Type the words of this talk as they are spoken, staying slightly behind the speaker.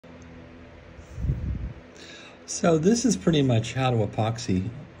So this is pretty much how to epoxy.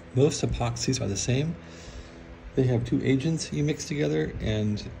 Most epoxies are the same. They have two agents you mix together,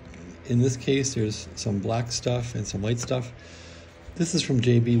 and in this case there's some black stuff and some white stuff. This is from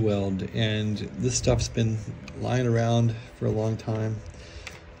JB-weld, and this stuff's been lying around for a long time.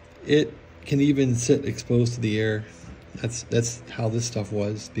 It can even sit exposed to the air. That's how this stuff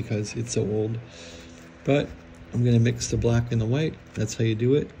was, because it's so old. But I'm going to mix the black and the white. That's how you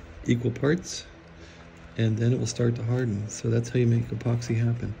do it, equal parts, and then it will start to harden. So that's how you make epoxy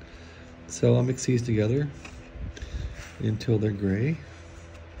happen. So I'll mix these together until they're gray,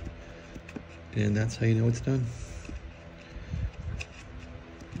 and that's how you know it's done.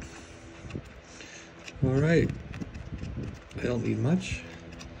 All right, I don't need much.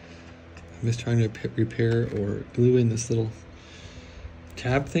 I'm just trying to repair or glue in this little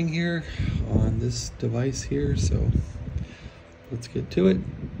tab thing here on this device here. So let's get to it.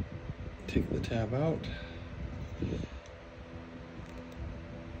 Take the tab out.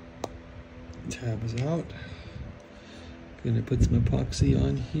 Tab is out. Gonna put some epoxy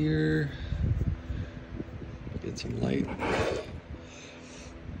on here. Get some light.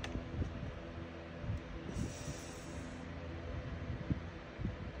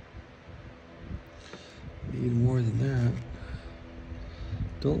 Need more than that.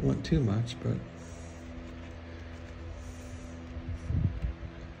 Don't want too much, but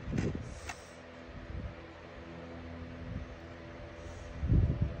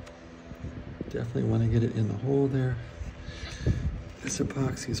definitely want to get it in the hole there. This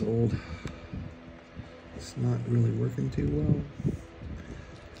epoxy's old. It's not really working too well.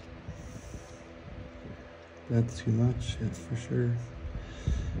 That's too much, it's for sure.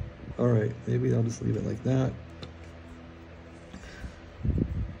 All right, maybe I'll just leave it like that.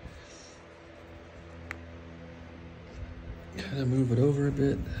 Kind of move it over a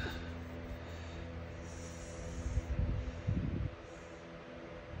bit.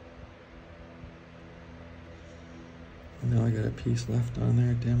 Now I got a piece left on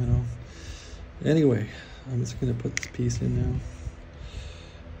there, damn it all. Anyway, I'm just gonna put this piece in now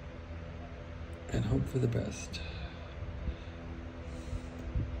and hope for the best.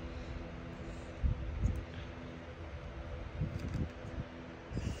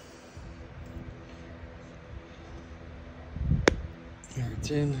 There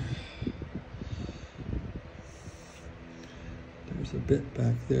it's in. There's a bit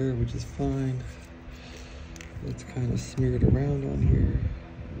back there, which is fine. It's kind of smeared around on here.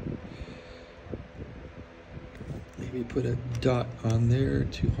 Maybe put a dot on there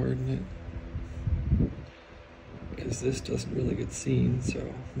to harden it, because this doesn't really get seen,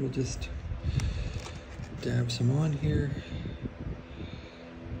 so we'll just dab some on here.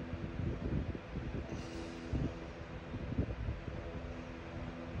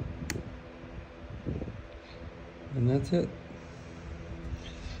 And that's it.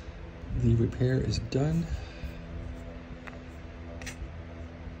 The repair is done.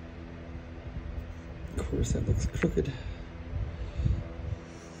 Of course, that looks crooked.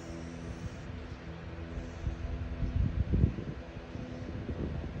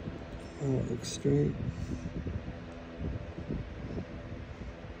 Oh, it looks straight.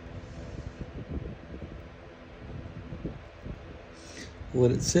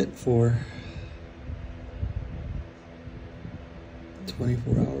 Let it sit for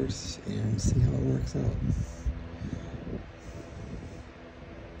 24 hours and see how it works out.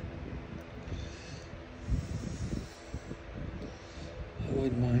 I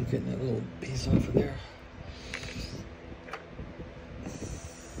wouldn't mind getting that little piece off of there.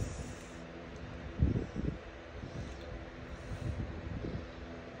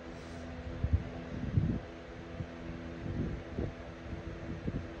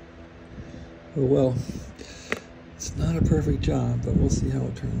 Oh well. It's not a perfect job, but we'll see how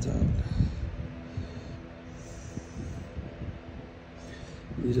it turns out.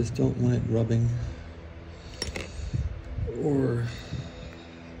 You just don't want it rubbing or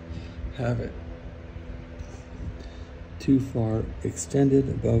have it too far extended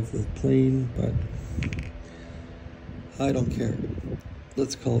above the plane, but I don't care.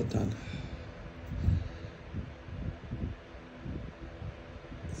 Let's call it done.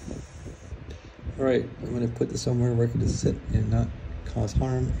 All right, I'm going to put this somewhere where it can just sit and not cause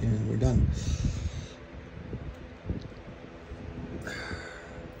harm, and we're done.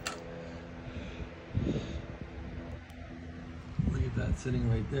 Leave that sitting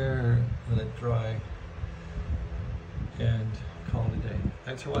right there, let it dry, and call it a day.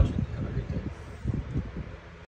 Thanks for watching. Have a great day.